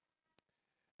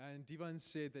And Divan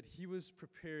said that he was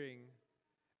preparing,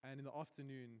 and in the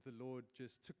afternoon, the Lord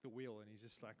just took the wheel and he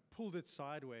just like pulled it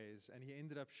sideways, and he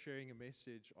ended up sharing a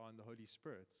message on the Holy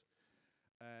Spirit.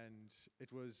 And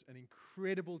it was an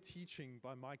incredible teaching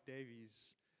by Mike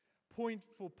Davies, point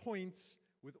for point,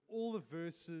 with all the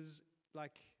verses,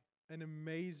 like an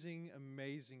amazing,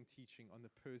 amazing teaching on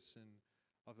the person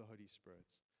of the Holy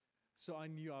Spirit. So I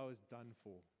knew I was done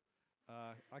for.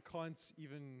 I can't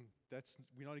even,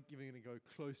 we're not even going to go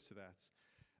close to that.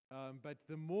 But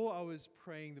the more I was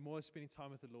praying, the more I was spending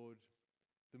time with the Lord,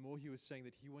 the more he was saying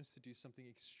that he wants to do something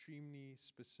extremely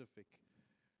specific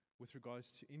with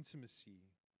regards to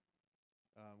intimacy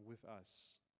with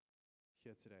us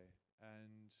here today.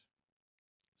 And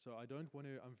so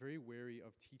I'm very wary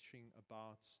of teaching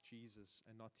about Jesus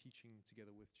and not teaching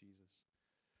together with Jesus.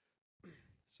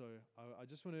 So I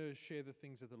just want to share the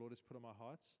things that the Lord has put on my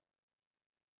heart.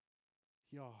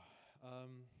 Yeah.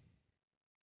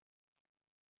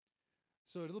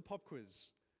 So a little pop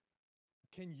quiz.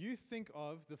 Can you think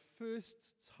of the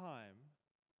first time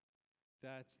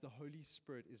that the Holy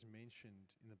Spirit is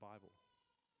mentioned in the Bible?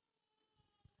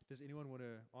 Does anyone want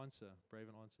to answer? Brave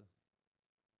and answer.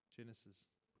 Genesis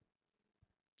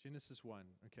 1.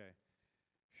 Okay.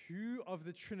 Who of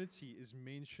the Trinity is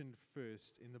mentioned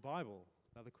first in the Bible?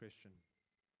 Another question.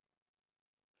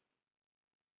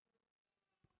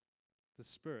 The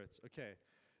Spirit. Okay.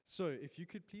 So if you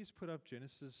could please put up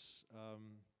Genesis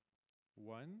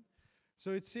 1.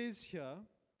 So it says here,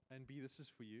 and B, this is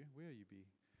for you. Where are you, B?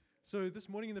 So this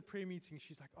morning in the prayer meeting,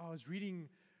 she's like, I was reading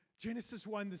Genesis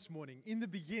 1 this morning, in the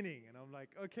beginning. And I'm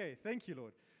like, okay, thank you,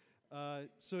 Lord.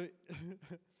 So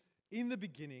in the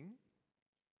beginning,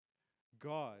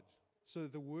 God. So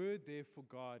the word there for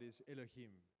God is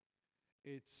Elohim.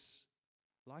 It's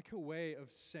like a way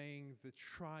of saying the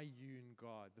triune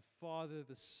God, the Father,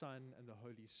 the Son, and the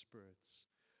Holy Spirit.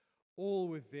 All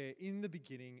were there in the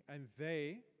beginning, and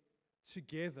they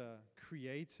together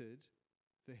created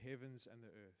the heavens and the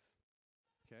earth.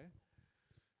 Okay?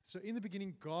 So in the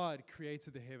beginning, God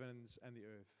created the heavens and the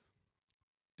earth.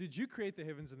 Did you create the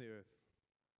heavens and the earth?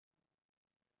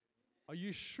 Are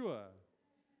you sure?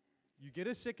 You get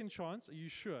a second chance. Are you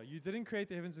sure? You didn't create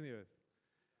the heavens and the earth.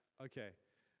 Okay.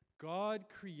 God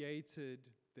created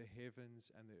the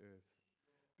heavens and the earth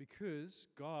because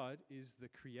God is the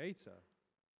creator.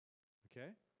 Okay?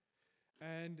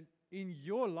 And in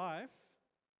your life,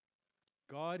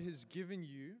 God has given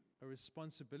you a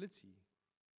responsibility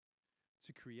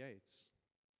to create.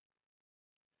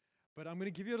 But I'm going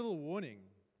to give you a little warning.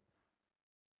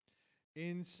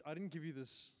 I didn't give you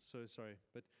this, so sorry.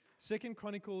 But 2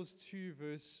 Chronicles 2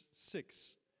 verse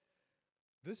 6.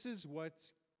 This is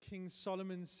what King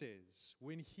Solomon says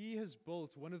when he has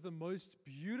built one of the most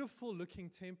beautiful looking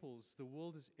temples the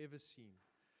world has ever seen.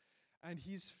 And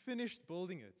he's finished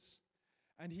building it.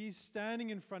 And he's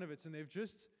standing in front of it, and they've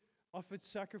just offered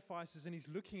sacrifices, and he's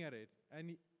looking at it.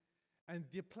 And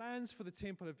the plans for the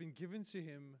temple have been given to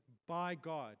him by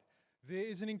God. There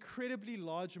is an incredibly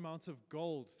large amount of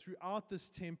gold throughout this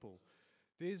temple.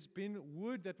 There's been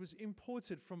wood that was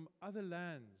imported from other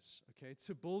lands, okay,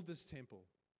 to build this temple.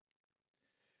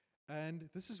 And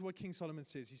this is what King Solomon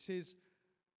says. He says,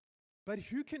 but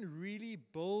who can really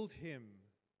build him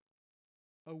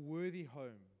a worthy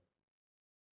home?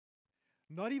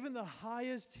 Not even the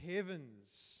highest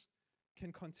heavens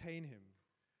can contain him.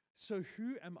 So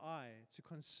who am I to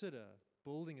consider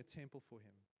building a temple for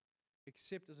him,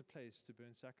 except as a place to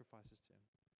burn sacrifices to him?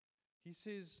 He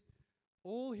says,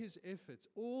 all his efforts,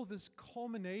 all this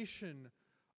culmination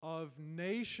of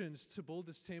nations to build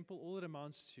this temple, all it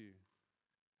amounts to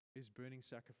is burning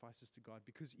sacrifices to God,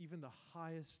 because even the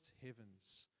highest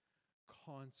heavens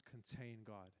can't contain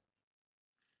God.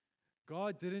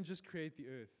 God didn't just create the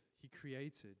earth, he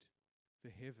created the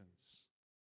heavens.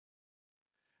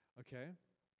 Okay?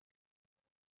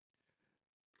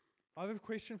 I have a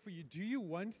question for you. Do you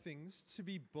want things to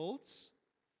be built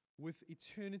with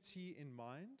eternity in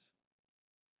mind?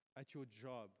 At your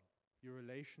job, your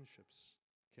relationships,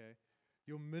 okay,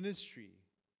 your ministry.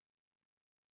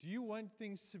 Do you want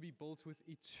things to be built with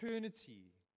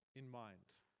eternity in mind?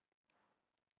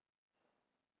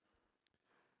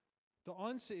 The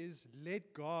answer is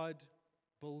let God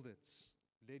build it.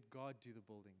 Let God do the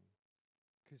building.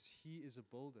 Because he is a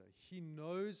builder. He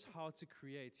knows how to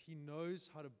create. He knows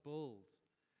how to build.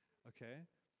 Okay?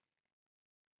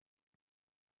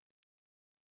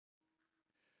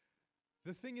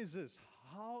 The thing is this,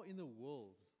 how in the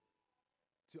world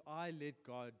do I let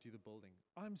God do the building?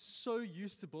 I'm so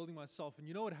used to building myself. And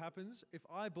you know what happens? If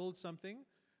I build something,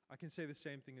 I can say the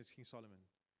same thing as King Solomon.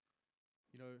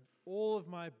 You know, all of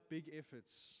my big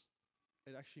efforts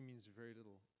it actually means very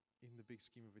little in the big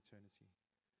scheme of eternity.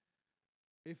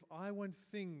 If I want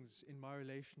things in my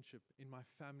relationship, in my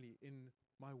family, in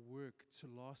my work to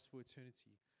last for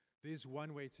eternity, there's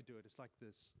one way to do it. It's like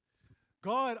this.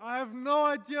 God, I have no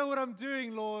idea what I'm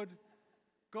doing, Lord.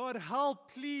 God,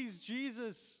 help, please,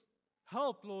 Jesus.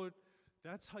 Help, Lord.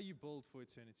 That's how you build for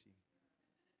eternity.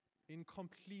 In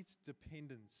complete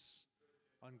dependence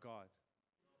on God.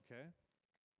 Okay?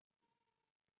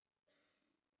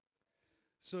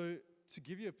 So, to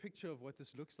give you a picture of what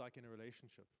this looks like in a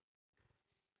relationship.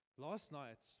 Last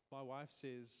night, my wife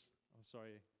says, I'm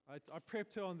sorry, I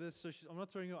prepped her on this, so I'm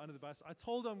not throwing her under the bus. I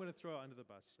told her I'm going to throw her under the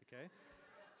bus, okay?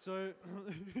 So,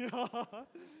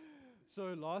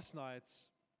 so last night,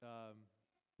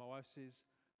 my wife says,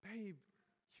 babe,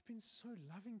 you've been so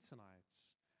loving tonight.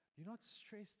 You're not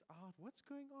stressed out. What's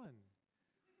going on?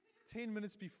 10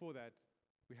 minutes before that,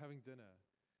 we're having dinner.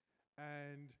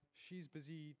 And she's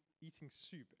busy eating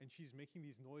soup, and she's making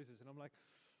these noises. And I'm like,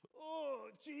 oh,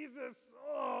 Jesus.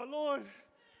 Oh, Lord.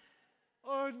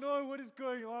 Oh, no, what is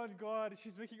going on, God?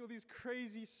 She's making all these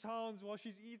crazy sounds while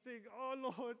she's eating.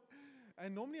 Oh, Lord.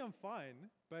 And normally I'm fine,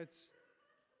 but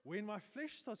when my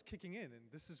flesh starts kicking in, and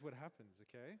this is what happens,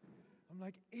 okay? I'm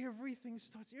like, everything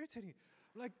starts irritating me.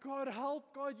 I'm like, God,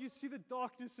 help. God, you see the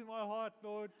darkness in my heart,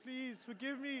 Lord. Please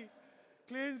forgive me.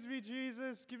 Cleanse me,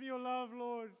 Jesus. Give me your love,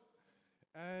 Lord.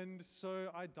 And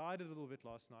so I died a little bit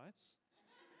last night.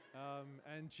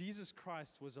 And Jesus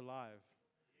Christ was alive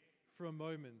for a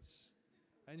moment.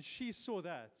 And she saw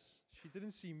that. She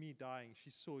didn't see me dying.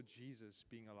 She saw Jesus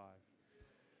being alive.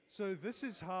 So this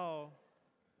is how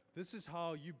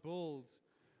you build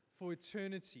for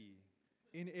eternity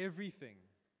in everything,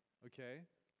 okay?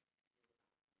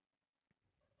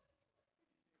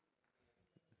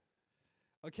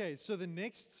 Okay, so the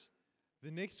next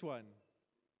one.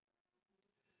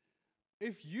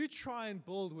 If you try and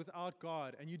build without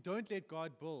God and you don't let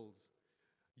God build,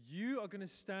 you are going to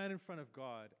stand in front of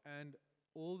God, and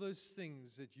all those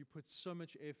things that you put so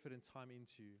much effort and time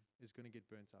into is going to get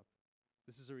burnt up.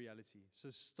 This is a reality. So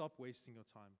stop wasting your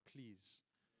time, please.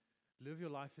 Live your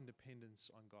life in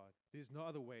dependence on God. There's no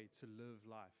other way to live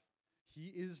life. He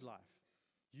is life.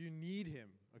 You need Him,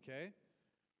 okay?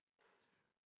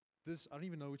 I don't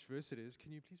even know which verse it is.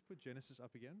 Can you please put Genesis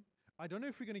up again? I don't know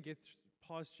if we're going to get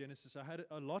past Genesis. I had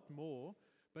a lot more,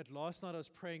 but last night I was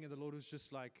praying and the Lord was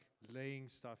just like laying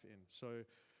stuff in. So,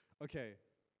 okay.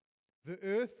 The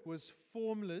earth was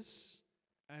formless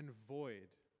and void.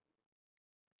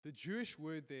 The Jewish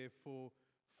word there for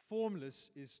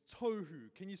formless is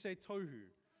tohu. Can you say tohu?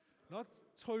 Not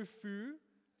tofu,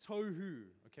 tohu,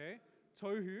 okay?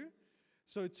 Tohu.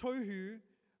 So tohu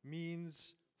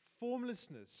means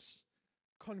formlessness,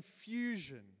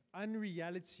 confusion,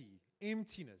 unreality,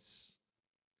 emptiness.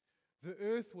 The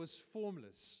earth was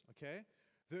formless, okay?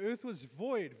 The earth was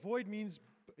void. Void means,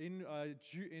 in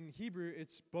Hebrew,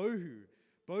 it's bohu.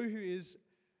 Bohu is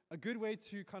a good way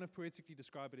to kind of poetically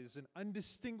describe it is an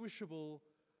undistinguishable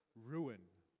ruin,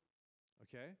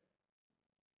 okay?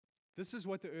 This is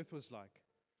what the earth was like.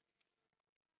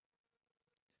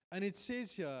 And it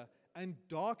says here, and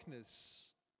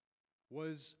darkness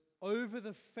was over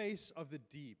the face of the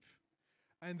deep.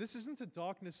 And this isn't a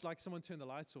darkness like someone turned the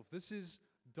lights off. This is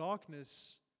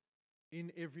darkness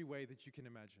in every way that you can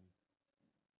imagine.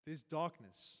 There's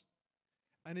darkness.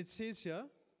 And it says here,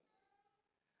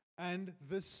 and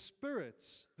the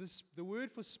spirits, the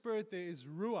word for spirit there is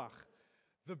ruach,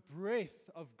 the breath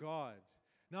of God.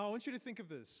 Now, I want you to think of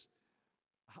this.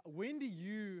 When do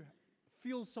you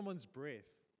feel someone's breath?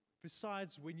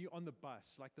 Besides when you're on the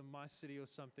bus, like the My City or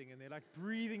something, and they're like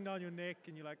breathing down your neck,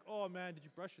 and you're like, oh man, did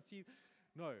you brush your teeth?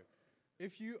 No.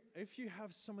 If you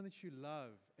have someone that you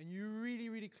love, and you're really,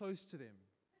 really close to them,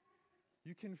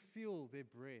 you can feel their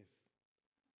breath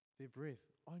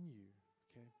on you,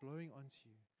 okay, blowing onto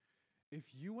you. If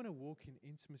you want to walk in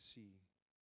intimacy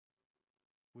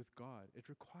with God, it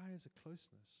requires a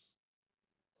closeness.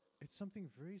 It's something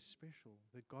very special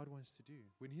that God wants to do.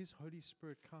 When His Holy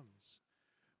Spirit comes,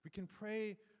 we can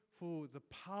pray for the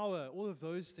power, all of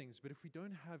those things, but if we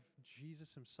don't have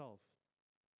Jesus Himself,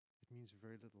 it means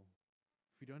very little.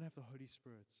 If we don't have the Holy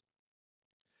Spirit.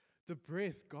 The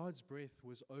breath, God's breath,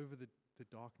 was over the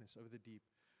darkness, over the deep.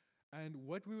 And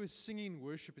what we were singing in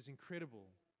worship is incredible.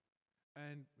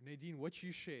 And Nadine, what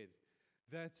you shared,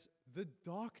 that the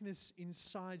darkness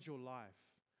inside your life,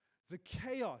 the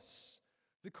chaos,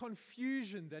 the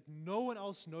confusion that no one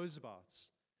else knows about,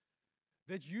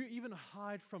 that you even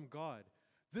hide from God,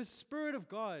 the Spirit of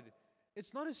God,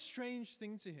 it's not a strange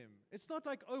thing to Him. It's not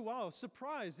like, oh wow,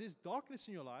 surprise, there's darkness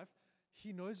in your life.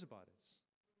 He knows about it.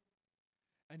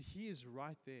 And He is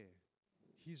right there.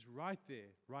 He's right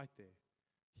there, right there.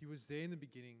 He was there in the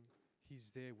beginning.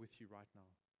 He's there with you right now.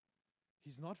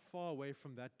 He's not far away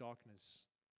from that darkness,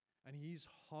 and He's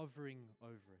hovering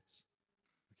over it.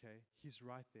 Okay? He's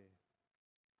right there.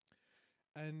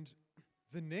 And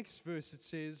the next verse, it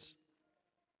says,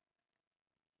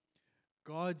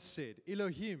 God said,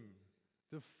 Elohim,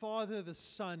 the Father, the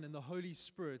Son, and the Holy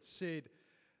Spirit said,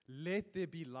 let there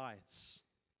be lights.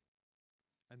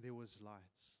 And there was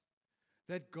lights.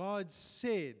 That God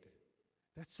said,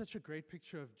 that's such a great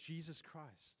picture of Jesus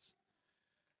Christ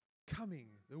coming,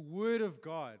 the Word of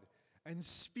God, and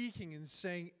speaking and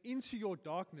saying, into your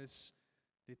darkness,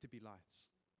 let there be lights.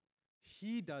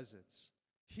 He does it.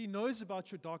 He knows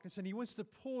about your darkness, and He wants to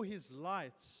pour His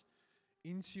lights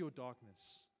into your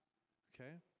darkness.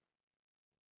 Okay?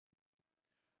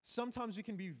 Sometimes we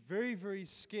can be very, very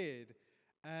scared,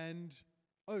 and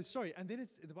and then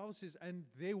the Bible says, and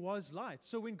there was light.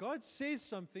 So when God says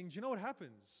something, do you know what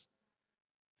happens?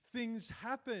 Things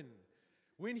happen.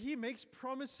 When He makes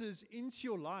promises into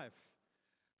your life,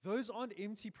 those aren't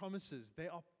empty promises. They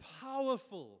are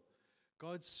powerful.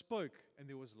 God spoke, and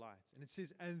there was light. And it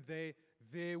says, and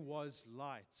there was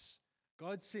light.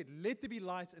 God said, let there be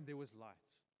light, and there was light.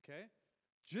 Okay?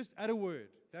 Just add a word.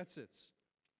 That's it.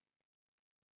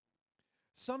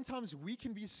 Sometimes we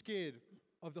can be scared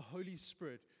of the Holy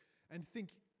Spirit and think,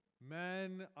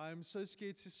 man, I'm so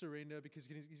scared to surrender because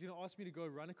He's going to ask me to go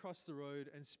run across the road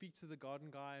and speak to the garden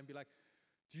guy and be like,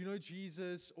 do you know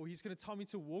Jesus? Or He's going to tell me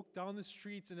to walk down the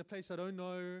streets in a place I don't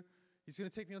know. He's going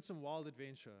to take me on some wild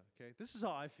adventure. Okay, this is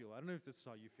how I feel. I don't know if this is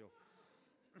how you feel.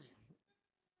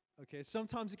 Okay,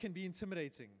 sometimes it can be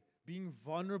intimidating, being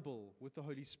vulnerable with the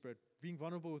Holy Spirit, being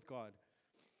vulnerable with God.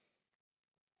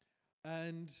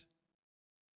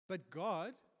 But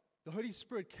God, the Holy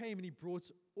Spirit came and He brought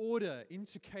order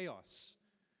into chaos.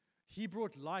 He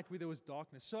brought light where there was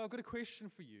darkness. So I've got a question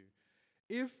for you.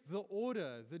 If the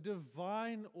order, the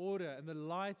divine order and the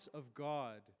light of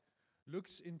God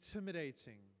looks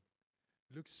intimidating,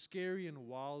 looks scary and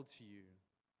wild to you,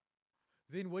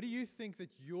 then what do you think that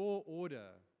your order,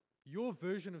 your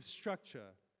version of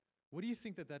structure, what do you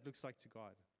think that looks like to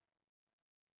God?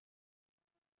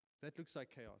 That looks like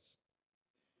chaos.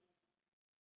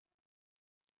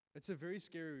 It's a very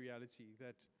scary reality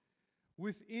that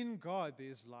within God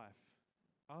there's life.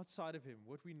 Outside of Him,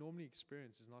 what we normally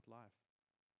experience is not life.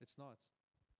 It's not.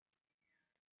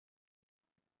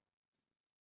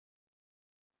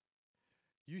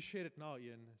 You shared it now,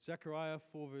 Ian. Zechariah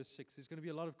 4 verse 6. There's going to be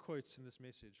a lot of quotes in this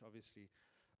message, obviously.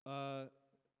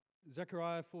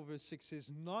 Zechariah 4 verse 6 says,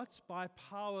 not by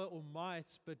power or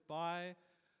might, but by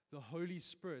the Holy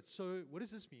Spirit. So what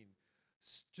does this mean?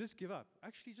 Just give up.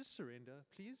 Actually, just surrender,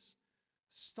 please.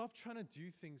 Stop trying to do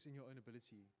things in your own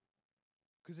ability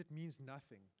because it means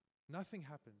nothing. Nothing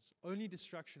happens. Only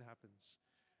destruction happens.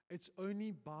 It's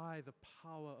only by the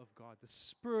power of God, the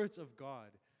Spirit of God,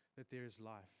 that there is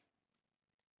life.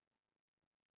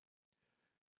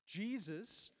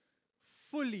 Jesus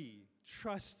fully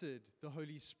trusted the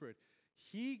Holy Spirit.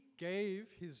 He gave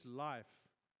His life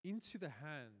into the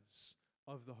hands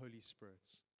of the Holy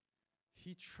Spirit.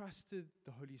 He trusted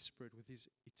the Holy Spirit with his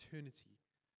eternity,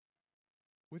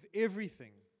 with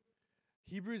everything.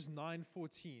 Hebrews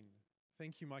 9:14.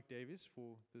 Thank you, Mike Davis,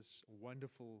 for this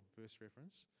wonderful verse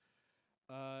reference.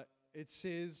 It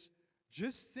says,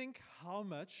 just think how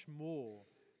much more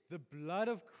the blood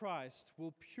of Christ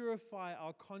will purify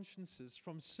our consciences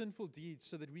from sinful deeds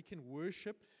so that we can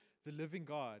worship the living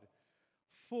God.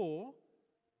 For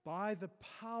by the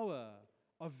power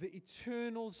of the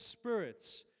eternal Spirit,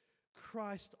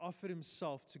 Christ offered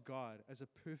Himself to God as a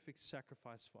perfect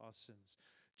sacrifice for our sins.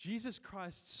 Jesus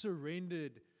Christ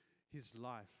surrendered His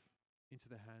life into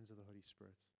the hands of the Holy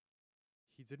Spirit.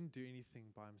 He didn't do anything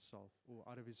by Himself or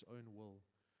out of His own will.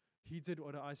 He did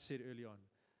what I said early on.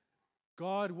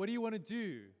 God, what do you want to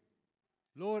do?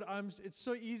 Lord, it's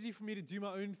so easy for me to do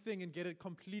my own thing and get it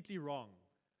completely wrong.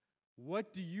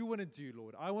 What do you want to do,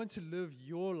 Lord? I want to live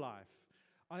your life.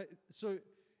 So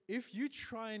if you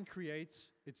try and create,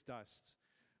 it's dust.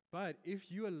 But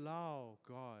if you allow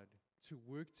God to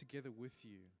work together with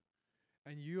you,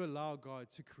 and you allow God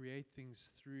to create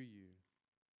things through you,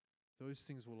 those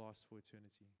things will last for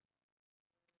eternity.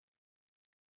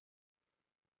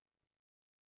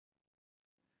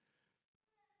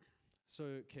 So,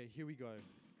 okay, here we go.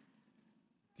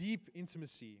 Deep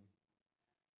intimacy.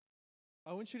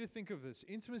 I want you to think of this.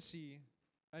 Intimacy,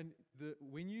 and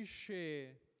when you share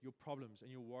your problems and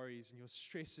your worries and your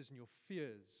stresses and your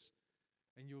fears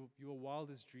and your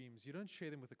wildest dreams, you don't share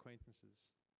them with acquaintances.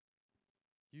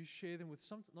 You share them with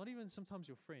not even sometimes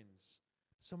your friends,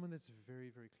 someone that's very,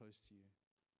 very close to you.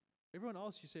 Everyone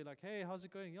else, you say like, hey, how's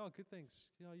it going? Yeah, good, thanks.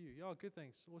 Yeah, you? Yeah, good,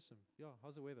 thanks. Awesome. Yeah,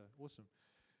 how's the weather? Awesome.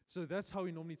 So that's how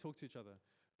we normally talk to each other.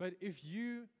 But if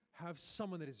you have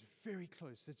someone that is very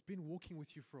close, that's been walking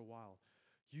with you for a while,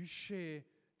 you share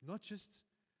not just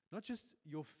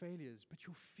your failures, but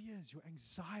your fears, your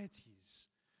anxieties,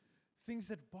 things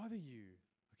that bother you,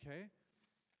 okay?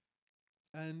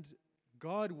 And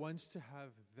God wants to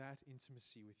have that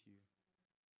intimacy with you.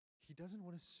 He doesn't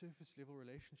want a surface level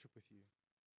relationship with you.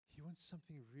 He wants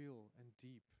something real and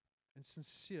deep and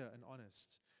sincere and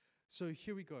honest. So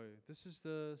here we go. This is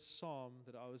the psalm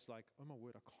that I was like, oh my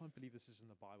word, I can't believe this is in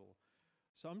the Bible.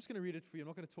 So I'm just going to read it for you. I'm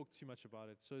not going to talk too much about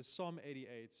it. So Psalm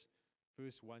 88,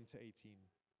 verse 1 to 18.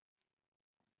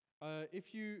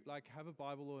 If you like have a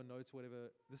Bible or a note or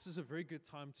whatever, this is a very good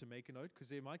time to make a note because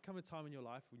there might come a time in your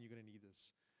life when you're going to need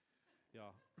this.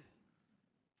 Yeah.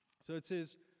 So it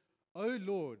says, O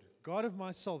Lord, God of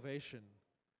my salvation,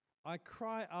 I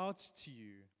cry out to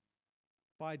you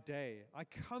by day. I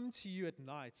come to you at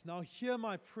night. Now hear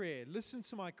my prayer. Listen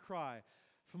to my cry.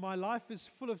 For my life is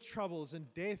full of troubles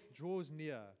and death draws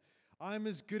near. I am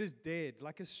as good as dead,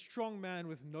 like a strong man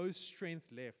with no strength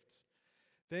left.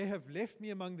 They have left me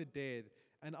among the dead,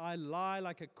 and I lie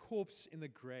like a corpse in the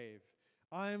grave.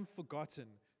 I am forgotten,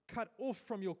 cut off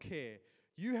from your care.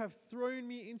 You have thrown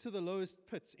me into the lowest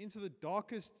pits, into the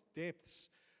darkest depths.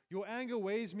 Your anger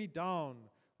weighs me down.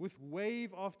 With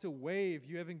wave after wave,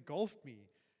 you have engulfed me.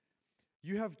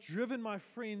 You have driven my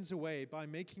friends away by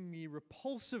making me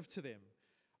repulsive to them.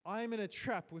 I am in a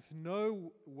trap with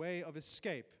no way of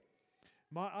escape.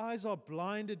 My eyes are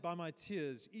blinded by my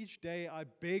tears. Each day I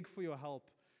beg for your help.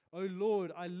 O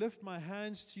Lord, I lift my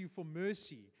hands to you for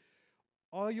mercy.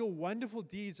 Are your wonderful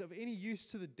deeds of any use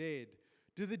to the dead?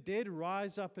 Do the dead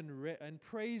rise up and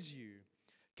praise you?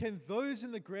 Can those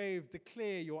in the grave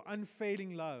declare your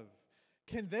unfailing love?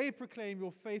 Can they proclaim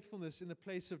your faithfulness in the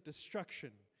place of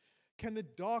destruction? Can the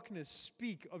darkness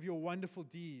speak of your wonderful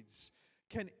deeds?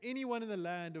 Can anyone in the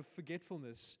land of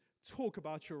forgetfulness talk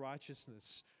about your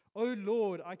righteousness? O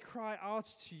Lord, I cry out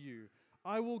to you.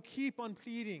 I will keep on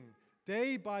pleading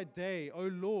day by day. O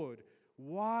Lord,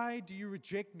 why do you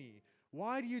reject me?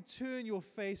 Why do you turn your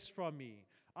face from me?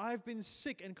 I have been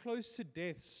sick and close to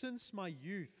death since my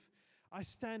youth. I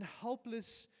stand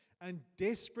helpless and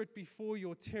desperate before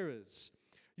your terrors.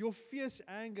 Your fierce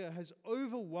anger has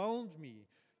overwhelmed me.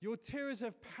 Your terrors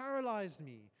have paralyzed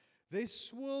me. They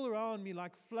swirl around me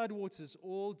like floodwaters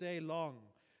all day long.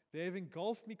 They have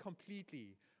engulfed me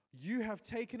completely. You have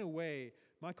taken away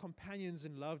my companions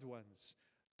and loved ones.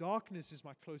 Darkness is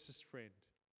my closest friend.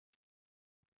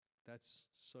 That's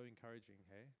so encouraging,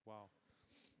 hey? Wow.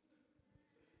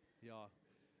 Yeah.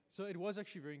 So it was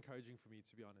actually very encouraging for me,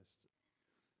 to be honest.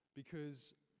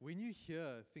 Because when you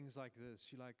hear things like this,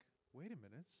 you're like, wait a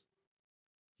minute.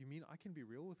 You mean I can be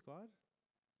real with God?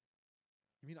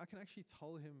 You mean I can actually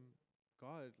tell him,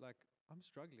 God, like, I'm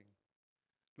struggling.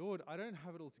 Lord, I don't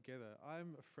have it all together.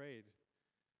 I'm afraid.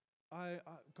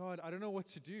 God, I don't know what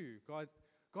to do.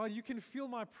 God, you can feel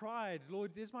my pride.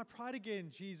 Lord, there's my pride again,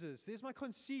 Jesus. There's my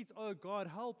conceit. Oh, God,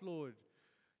 help, Lord.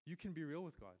 You can be real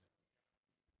with God.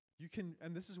 You can,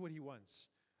 and this is what he wants,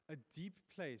 a deep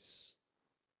place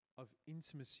of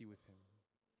intimacy with him.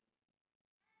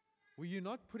 Where you're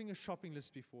not putting a shopping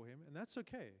list before him, and that's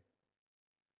okay.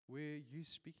 Where you're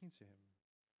speaking to him.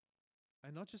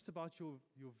 And not just about your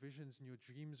visions and your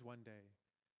dreams one day,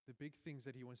 the big things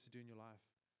that he wants to do in your life,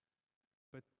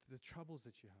 but the troubles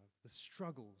that you have, the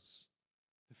struggles,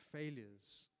 the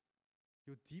failures,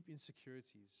 your deep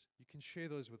insecurities. You can share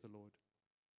those with the Lord.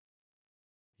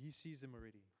 He sees them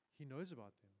already. He knows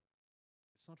about them.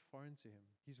 It's not foreign to him.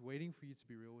 He's waiting for you to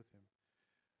be real with him.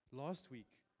 Last week,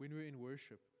 when we were in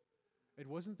worship, it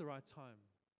wasn't the right time,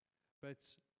 but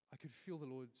I could feel the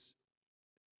Lord's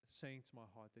saying to my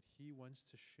heart that he wants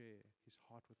to share his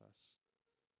heart with us.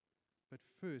 But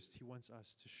first, he wants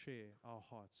us to share our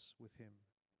hearts with him.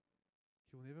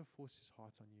 He will never force his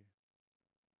heart on you.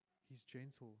 He's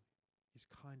gentle, he's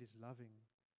kind, he's loving.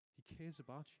 He cares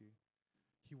about you.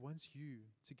 He wants you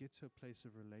to get to a place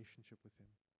of relationship with him.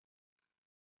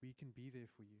 We can be there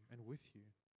for you and with you.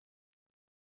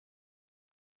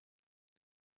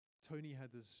 Tony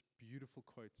had this beautiful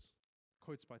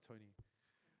quotes by Tony.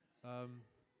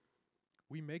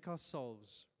 We make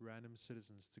ourselves random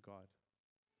citizens to God.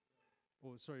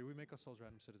 We make ourselves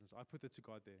random citizens. I put that to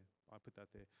God there. I put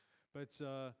that there.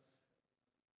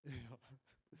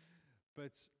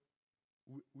 But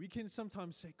we can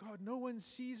sometimes say, God, no one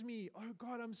sees me. Oh,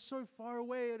 God, I'm so far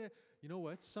away. And you know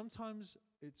what? Sometimes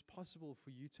it's possible for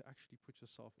you to actually put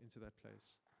yourself into that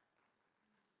place.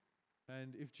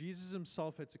 And if Jesus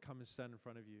himself had to come and stand in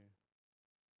front of you,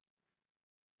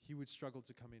 he would struggle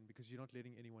to come in because you're not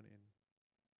letting anyone in.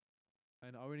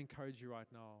 And I would encourage you right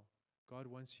now, God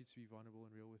wants you to be vulnerable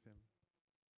and real with him.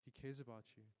 He cares about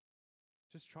you.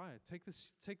 Just try it. Take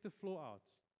the floor out.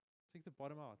 Take the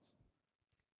bottom out.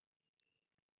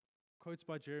 Quotes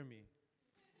by Jeremy.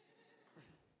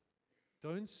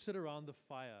 Don't sit around the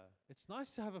fire. It's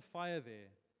nice to have a fire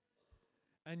there.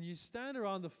 And you stand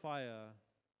around the fire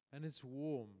and it's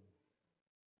warm.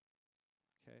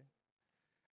 Okay?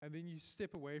 And then you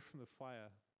step away from the fire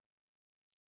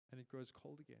and it grows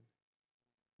cold again.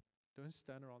 Don't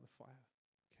stand around the fire.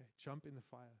 Okay? Jump in the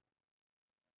fire.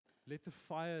 Let the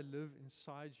fire live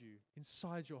inside you,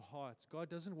 inside your heart. God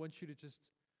doesn't want you to just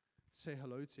say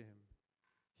hello to him.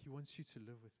 He wants you to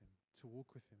live with him, to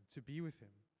walk with him, to be with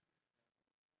him.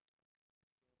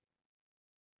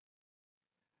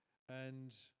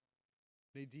 And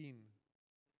Nadine,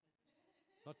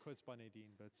 not quotes by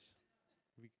Nadine, but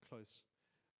we're close.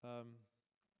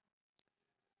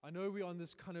 I know we're on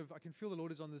this I can feel the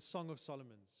Lord is on this Song of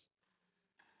Solomon's.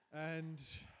 And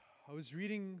I was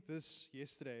reading this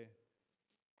yesterday.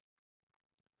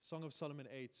 Song of Solomon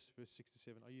 8, verse 6 to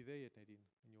 7. Are you there yet, Nadine,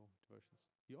 in your devotions?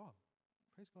 You are.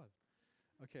 Praise God.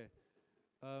 Okay.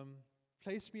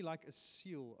 Place me like a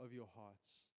seal of your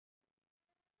hearts.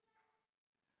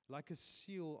 Like a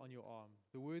seal on your arm.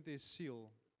 The word there,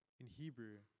 seal, in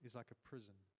Hebrew, is like a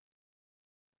prison.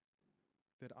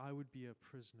 That I would be a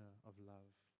prisoner of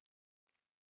love.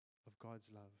 Of God's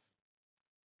love.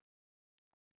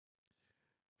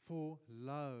 For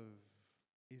love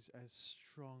is as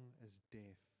strong as death.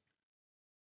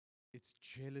 It's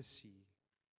jealousy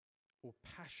or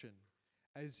passion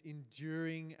as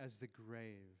enduring as the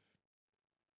grave.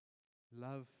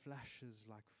 Love flashes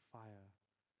like fire,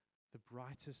 the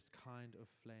brightest kind of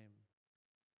flame.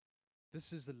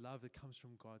 This is the love that comes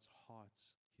from God's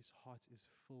heart. His heart is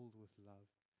filled with love.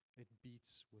 It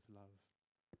beats with love.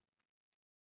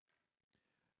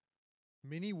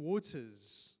 Many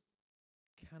waters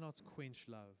cannot quench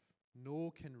love,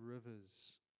 nor can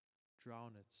rivers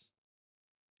drown it.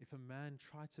 If a man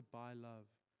tried to buy love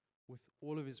with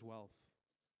all of his wealth,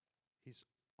 his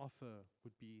offer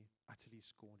would be utterly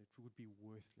scorned. It would be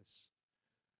worthless.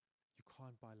 You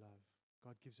can't buy love.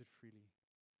 God gives it freely.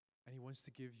 And he wants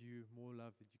to give you more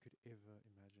love than you could ever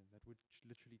imagine. That would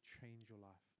literally change your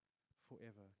life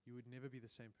forever. You would never be the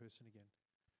same person again.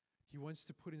 He wants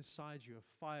to put inside you a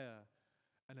fire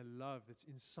and a love that's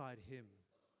inside him.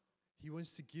 He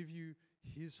wants to give you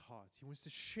his heart. He wants to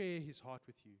share his heart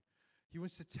with you. He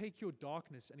wants to take your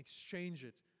darkness and exchange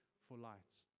it for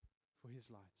light, for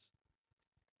his light.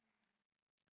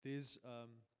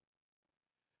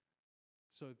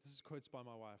 So this is quotes by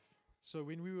my wife. So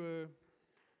when we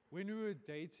were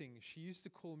dating, she used to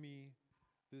call me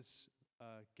this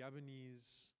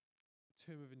Gabonese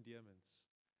term of endearment.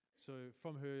 So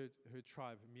from her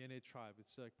tribe, Miene tribe,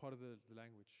 it's like part of the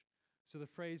language. So the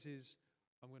phrase is,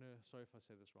 sorry if I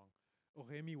say this wrong,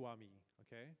 Oremi Wami,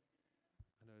 okay?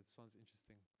 I know it sounds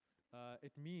interesting.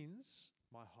 It means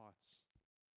my heart.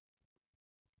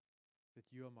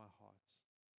 That you are my heart.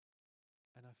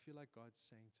 And I feel like God's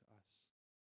saying to us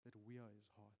that we are his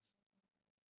heart.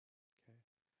 Okay?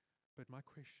 But my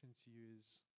question to you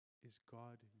is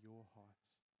God your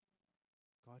heart?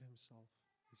 God himself,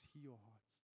 is he your heart?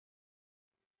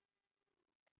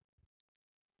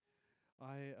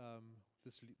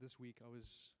 This week I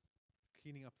was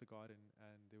cleaning up the garden,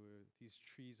 and there were these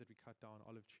trees that we cut down,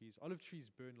 olive trees. Olive trees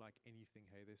burn like anything,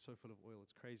 hey? They're so full of oil,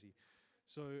 it's crazy.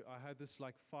 So I had this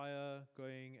like fire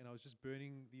going, and I was just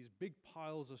burning these big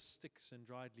piles of sticks and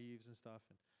dried leaves and stuff.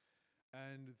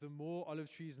 And the more olive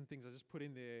trees and things I just put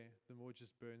in there, the more it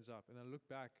just burns up. And I look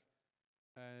back,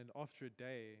 and after a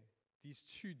day, these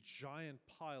two giant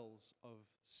piles of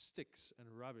sticks and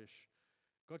rubbish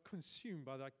got consumed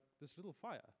by like this little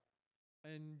fire.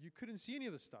 And you couldn't see any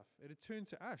of the stuff. It had turned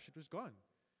to ash. It was gone.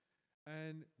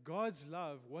 And God's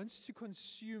love wants to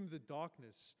consume the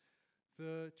darkness,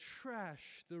 the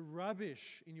trash, the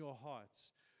rubbish in your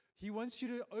hearts. He wants you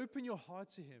to open your heart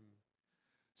to him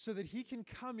so that he can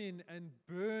come in and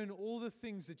burn all the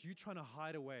things that you're trying to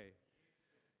hide away.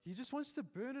 He just wants to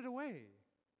burn it away.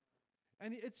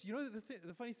 And it's,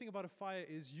 the funny thing about a fire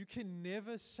is you can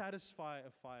never satisfy a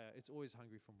fire. It's always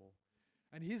hungry for more.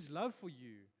 And his love for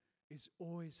you is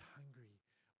always hungry.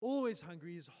 Always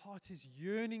hungry. His heart is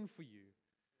yearning for you.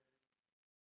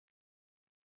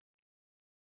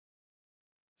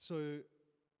 So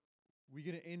we're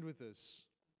going to end with this.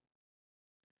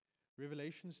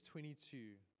 Revelations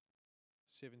 22:17.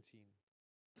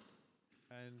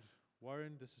 And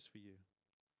Warren, this is for you.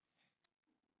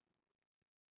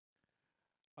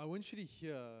 I want you to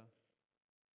hear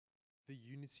the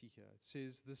unity here. It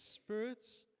says, the Spirit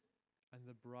and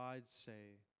the bride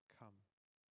say, come.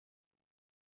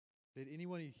 Let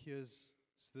anyone who hears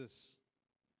this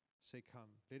say,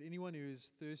 come. Let anyone who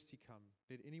is thirsty come.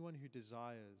 Let anyone who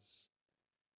desires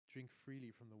drink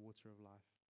freely from the water of life.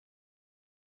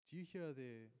 Do you hear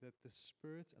there that the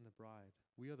Spirit and the bride,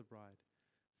 we are the bride,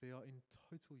 they are in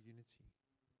total unity.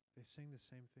 They're saying the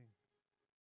same thing.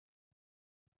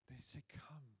 They say,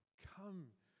 come, come.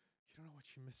 You don't know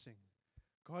what you're missing.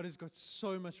 God has got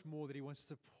so much more that He wants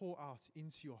to pour out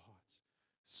into your heart.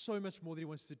 So much more that He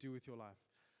wants to do with your life.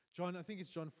 John, I think it's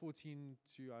John 14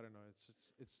 to, I don't know,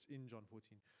 it's in John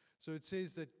 14. So it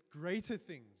says that greater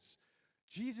things,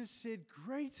 Jesus said,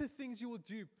 greater things you will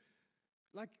do.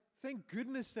 Like, thank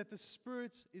goodness that the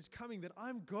Spirit is coming, that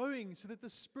I'm going so that the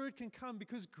Spirit can come,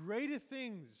 because greater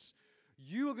things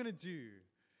you are going to do.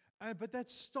 But that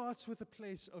starts with a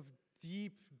place of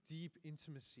deep, deep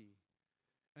intimacy.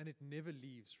 And it never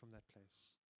leaves from that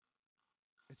place.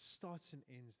 It starts and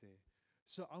ends there.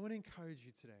 So I want to encourage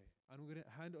you today, and I'm going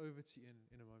to hand over to Ian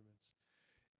in a moment.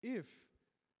 If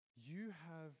you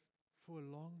have, for a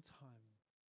long time,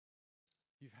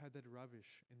 you've had that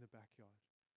rubbish in the backyard.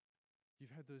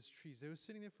 You've had those trees. They were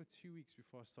sitting there for 2 weeks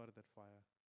before I started that fire.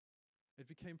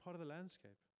 It became part of the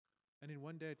landscape. And in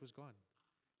one day it was gone.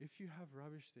 If you have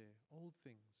rubbish there, old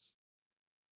things,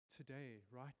 today,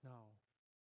 right now,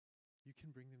 you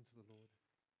can bring them to the Lord.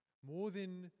 More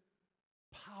than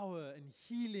power and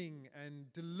healing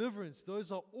and deliverance,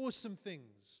 those are awesome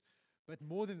things. But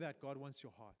more than that, God wants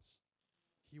your heart.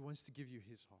 He wants to give you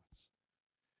His heart.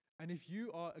 And if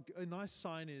you are, a nice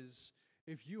sign is,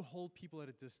 if you hold people at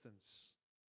a distance,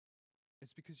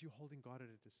 it's because you're holding God at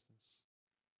a distance.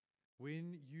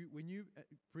 When you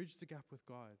bridge the gap with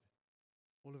God,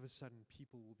 all of a sudden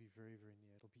people will be very, very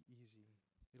near. It'll be easy.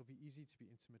 It'll be easy to be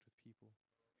intimate with people.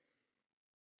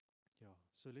 Yeah,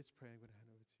 so let's pray. I'm going to hand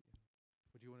over to you.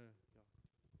 Or do you want to? Yeah.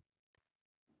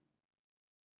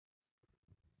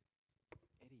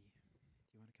 Eddie,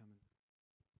 do you want to come in?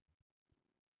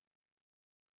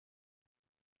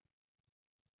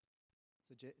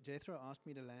 So Jethro asked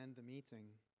me to land the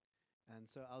meeting, and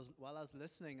so while I was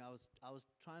listening, I was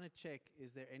trying to check: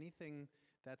 is there anything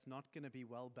that's not going to be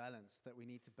well balanced that we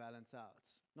need to balance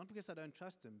out? Not because I don't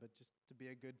trust him, but just to be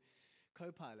a good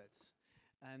co-pilot.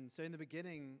 And so in the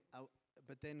beginning,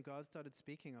 but then God started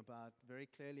speaking very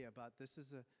clearly about this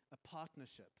is a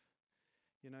partnership.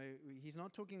 You know, He's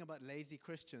not talking about lazy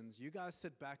Christians. You guys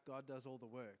sit back, God does all the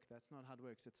work. That's not how it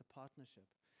works. It's a partnership.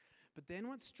 But then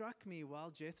what struck me while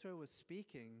Jethro was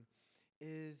speaking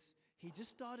is he just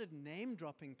started name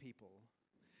dropping people.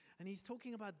 And he's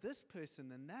talking about this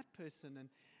person and that person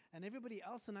and everybody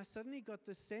else. And I suddenly got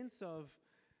this sense of,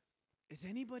 is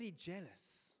anybody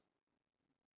jealous?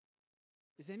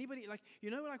 Is anybody, like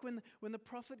when the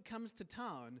prophet comes to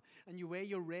town and you wear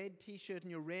your red t-shirt and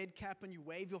your red cap and you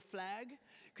wave your flag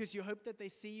because you hope that they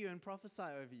see you and prophesy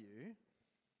over you.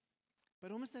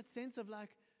 But almost that sense of like,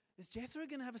 is Jethro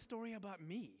going to have a story about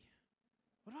me?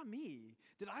 What about me?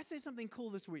 Did I say something cool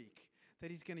this week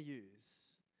that he's going to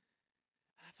use?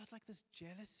 And I felt like this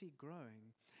jealousy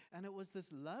growing. And it was this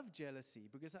love jealousy,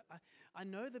 because I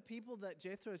know the people that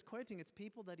Jethro is quoting, it's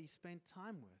people that he spent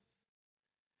time with.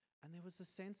 And there was a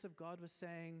sense of God was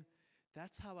saying,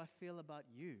 that's how I feel about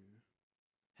you.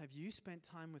 Have you spent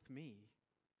time with me?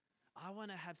 I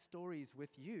want to have stories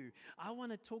with you. I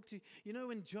want to talk to you. Know,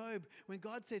 in Job, when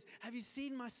God says, have you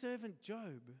seen my servant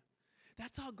Job?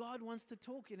 That's how God wants to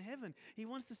talk in heaven. He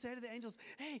wants to say to the angels,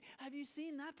 hey, have you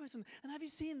seen that person? And have you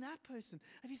seen that person?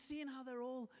 Have you seen how they're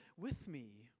all with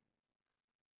me?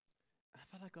 And I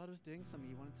felt like God was doing something.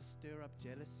 He wanted to stir up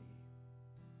jealousy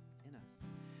in us.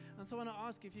 And so I want to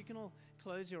ask if you can all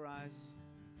close your eyes.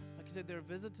 Like I said, there are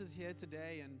visitors here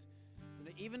today, and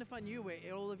even if I knew where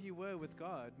all of you were with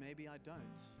God, maybe I don't.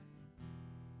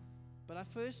 But I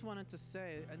first wanted to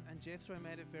say, and Jethro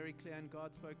made it very clear, and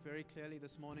God spoke very clearly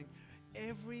this morning,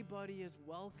 everybody is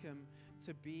welcome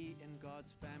to be in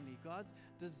God's family. God's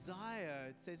desire,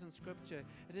 it says in Scripture,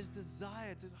 it is desire,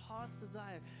 it's His heart's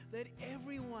desire, that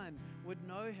everyone would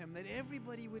know Him, that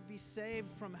everybody would be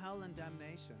saved from hell and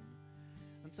damnation.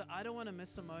 And so I don't want to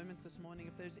miss a moment this morning.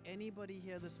 If there's anybody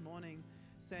here this morning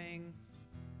saying,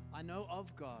 I know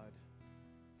of God,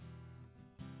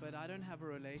 but I don't have a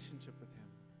relationship with Him.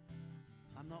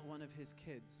 I'm not one of His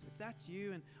kids. If that's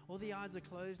you and all the eyes are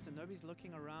closed and nobody's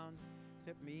looking around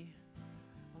except me,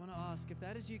 I want to ask, if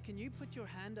that is you, can you put your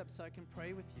hand up so I can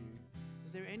pray with you?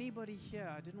 Is there anybody here,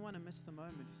 I didn't want to miss the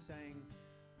moment, who's saying,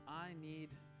 I need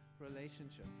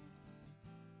relationship?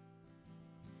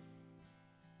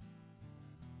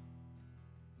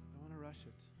 I don't want to rush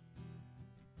it.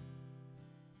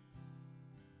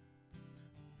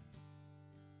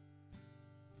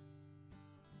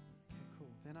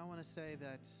 And I want to say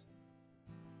that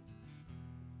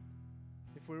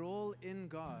if we're all in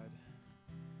God,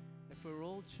 if we're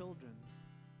all children,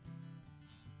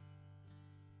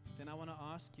 then I want to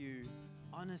ask you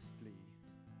honestly,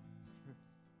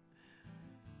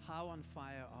 how on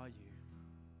fire are you?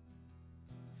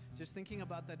 Just thinking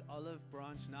about that olive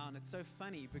branch now, and it's so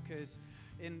funny because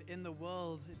in the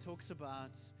world it talks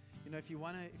about, if you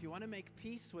want to make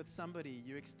peace with somebody,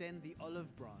 you extend the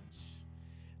olive branch.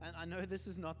 And I know this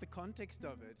is not the context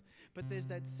of it, but there's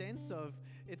that sense of,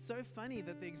 it's so funny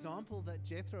that the example that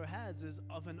Jethro has is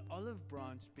of an olive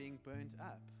branch being burnt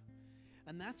up.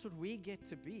 And that's what we get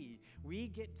to be. We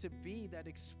get to be that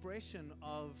expression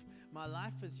of, my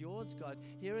life is yours, God.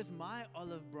 Here is my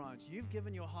olive branch. You've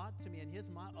given your heart to me, and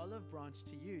here's my olive branch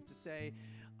to you to say,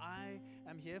 I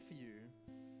am here for you.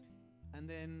 And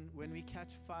then when we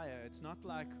catch fire, it's not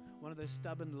like one of those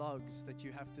stubborn logs that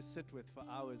you have to sit with for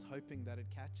hours hoping that it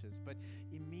catches, but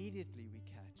immediately we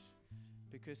catch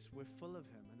because we're full of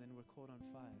Him, and then we're caught on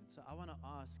fire. And so I want to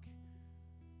ask,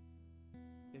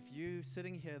 if you're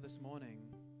sitting here this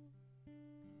morning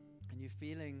and you're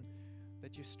feeling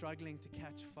that you're struggling to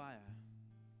catch fire,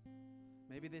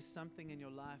 maybe there's something in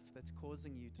your life that's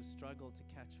causing you to struggle to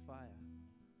catch fire.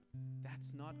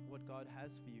 That's not what God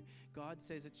has for you. God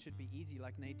says it should be easy.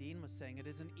 Like Nadine was saying, it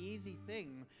is an easy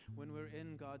thing when we're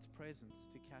in God's presence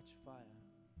to catch fire.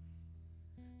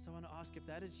 So I want to ask, if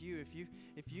that is you,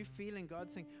 if you feeling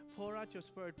God saying, pour out your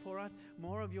Spirit, pour out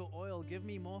more of your oil, give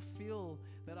me more fuel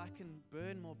that I can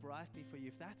burn more brightly for you.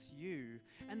 If that's you,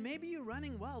 and maybe you're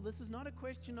running well. This is not a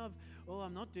question of,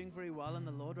 I'm not doing very well in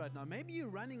the Lord right now. Maybe you're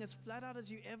running as flat out as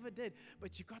you ever did,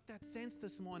 but you got that sense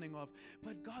this morning of,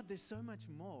 but God, there's so much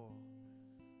more.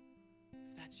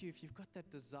 If that's you, if you've got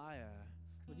that desire,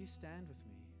 will you stand with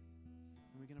me?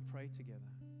 And we're going to pray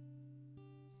together.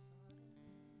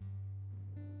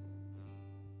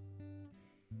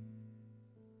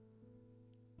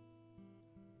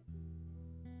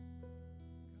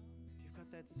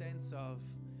 That sense of,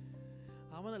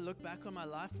 I want to look back on my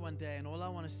life one day and all I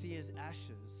want to see is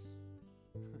ashes.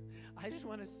 I just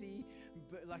want to see,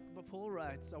 like Paul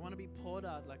writes, I want to be poured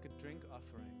out like a drink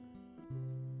offering.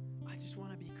 I just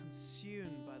want to be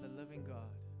consumed by the living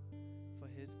God for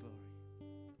His glory.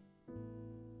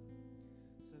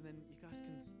 So then you guys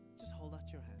can just hold out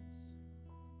your hands.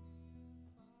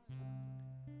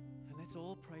 And let's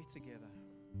all pray together.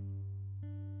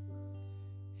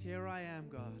 Here I am,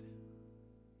 God.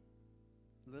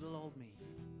 Little old me.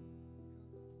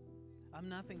 I'm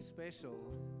nothing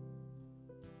special,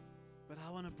 but I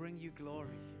want to bring you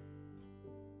glory.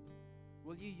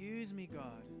 Will you use me,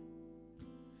 God?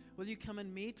 Will you come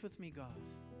and meet with me, God?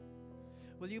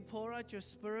 Will you pour out your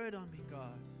Spirit on me,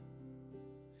 God?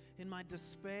 In my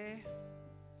despair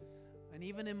and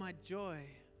even in my joy,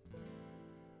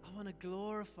 I want to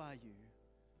glorify you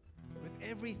with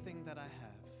everything that I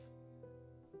have.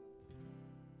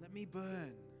 Let me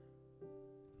burn.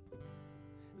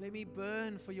 Let me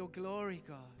burn for your glory,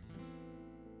 God.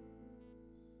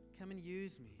 Come and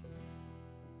use me.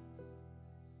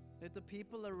 Let the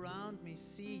people around me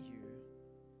see you.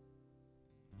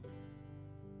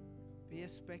 Be a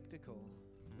spectacle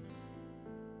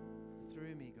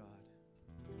through me, God.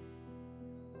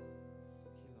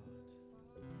 Thank you, Lord.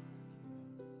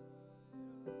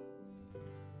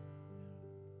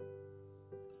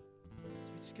 So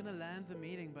we're just going to land the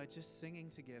meeting by just singing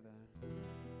together.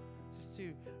 Just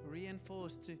to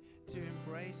reinforce, to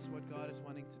embrace what God is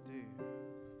wanting to do.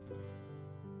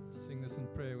 Sing this in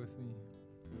prayer with me.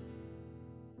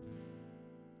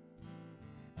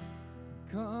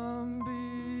 Come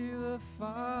be the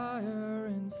fire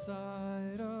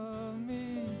inside of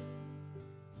me.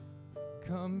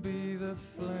 Come be the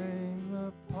flame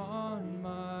upon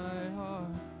my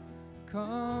heart.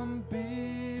 Come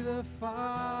be the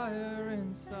fire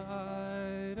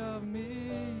inside of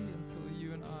me.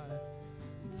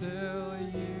 Till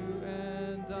you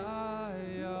and I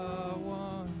are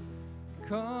one.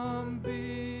 Come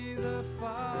be the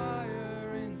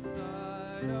fire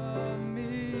inside of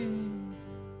me.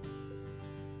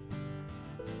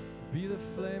 Be the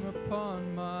flame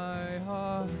upon my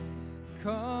heart.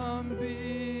 Come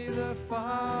be the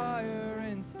fire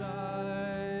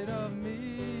inside of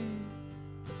me.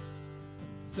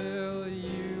 Till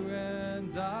you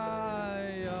and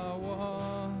I are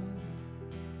one.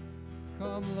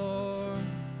 Come, Lord,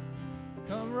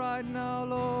 come right now,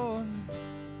 Lord.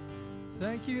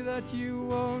 Thank you that you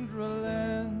won't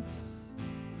relent.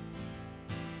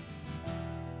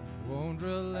 Won't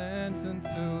relent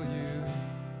until you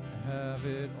have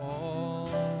it all.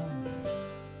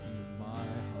 My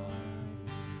heart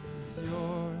is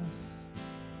yours.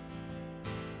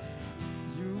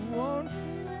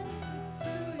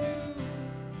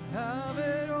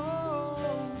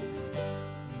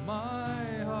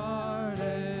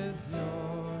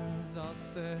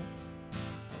 set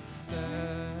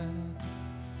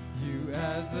you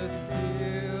as a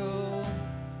seal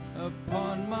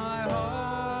upon my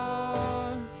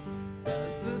heart,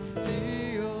 as a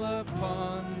seal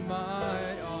upon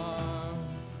my arm.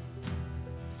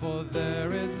 For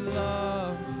there is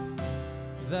love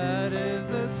that is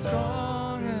as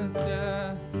strong as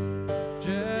death,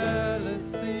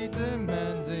 jealousy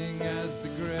demanding as the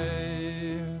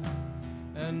grave,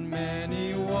 and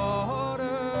many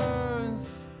waters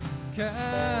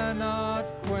cannot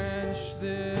quench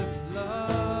this love.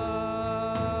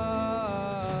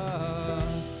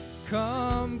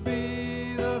 Come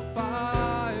be the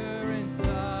fire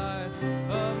inside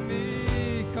of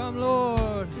me. Come,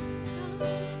 Lord,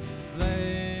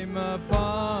 flame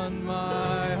upon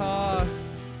my heart.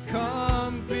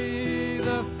 Come be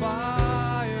the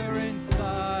fire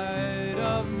inside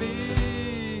of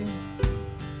me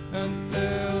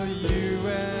until you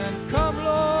and come,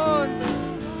 Lord,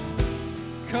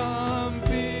 come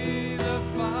be the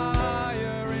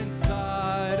fire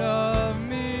inside of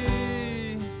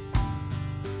me.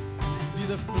 Be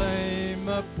the flame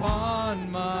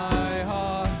upon my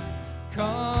heart.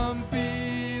 Come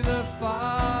be the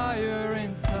fire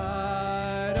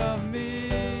inside of me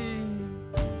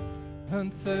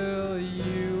until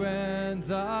you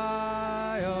and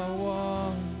I are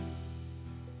one.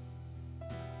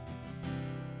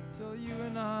 Till you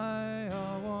and I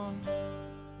are one.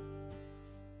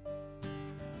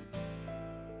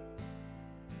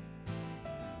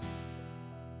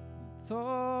 We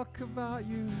talk about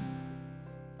you,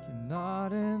 you're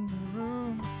not in the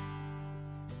room. I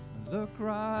look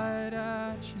right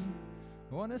at you,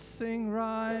 I want to sing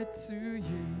right to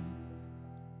you.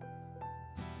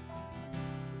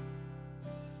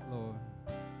 Lord.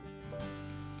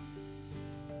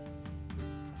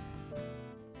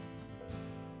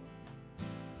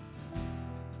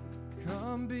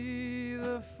 Come be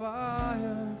the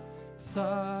fire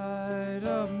side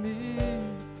of me.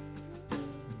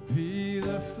 Be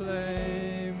the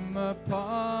flame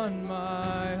upon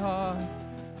my heart.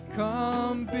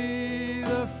 Come be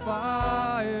the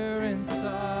fire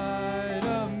inside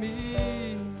of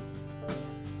me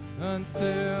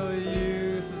until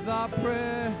you, this is our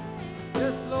prayer.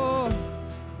 Yes, Lord,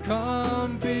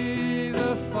 come be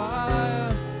the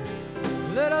fire.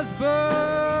 Let us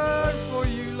burn for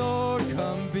you, Lord.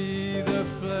 Come be the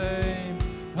flame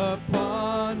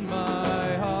upon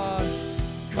my heart.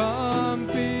 Come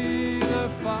be the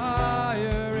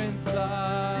fire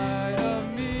inside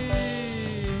of me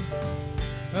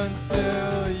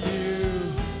until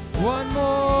you, one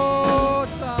more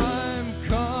time,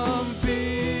 come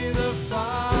be the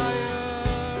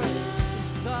fire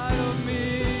inside of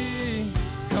me.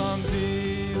 Come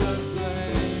be the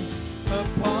flame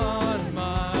upon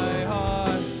my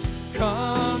heart.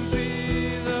 Come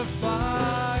be the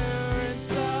fire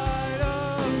inside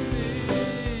of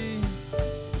me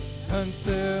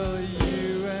until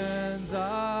you and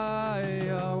I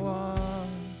are one.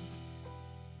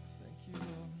 Thank you,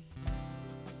 Lord.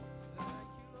 Thank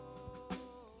you, Lord.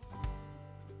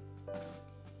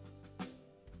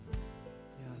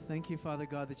 Yeah, thank you, Father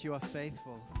God, that you are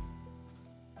faithful.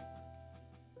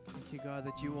 Thank you, God,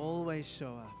 that you always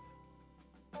show up.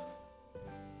 And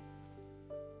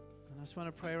I just want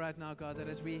to pray right now, God, that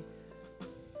as we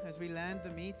land the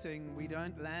meeting, we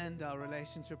don't land our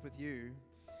relationship with you.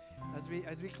 As we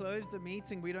close the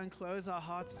meeting, we don't close our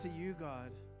hearts to you,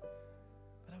 God.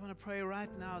 But I want to pray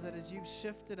right now that as you've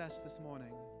shifted us this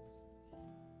morning,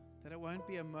 that it won't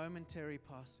be a momentary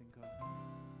passing, God.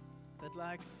 That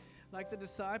like the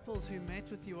disciples who met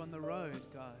with you on the road,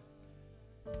 God,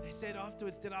 they said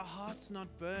afterwards, did our hearts not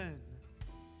burn?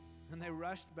 And they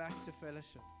rushed back to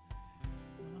fellowship.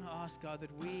 I want to ask, God,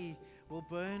 that we will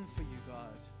burn for you,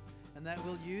 God, and that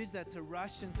we'll use that to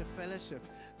rush into fellowship,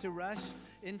 to rush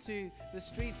into the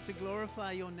streets to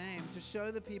glorify your name, to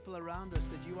show the people around us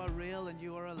that you are real and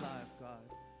you are alive,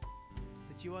 God.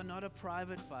 That you are not a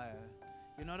private fire.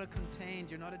 You're not a contained,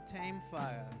 you're not a tame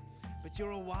fire, but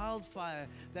you're a wildfire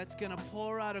that's going to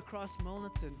pour out across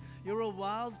Milnerton. You're a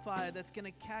wildfire that's going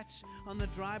to catch on the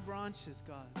dry branches,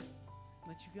 God.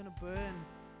 That you're going to burn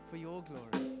for your glory.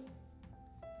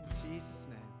 In Jesus'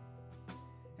 name.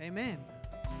 Amen.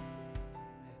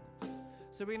 Amen.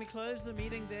 So we're going to close the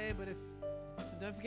meeting there, but if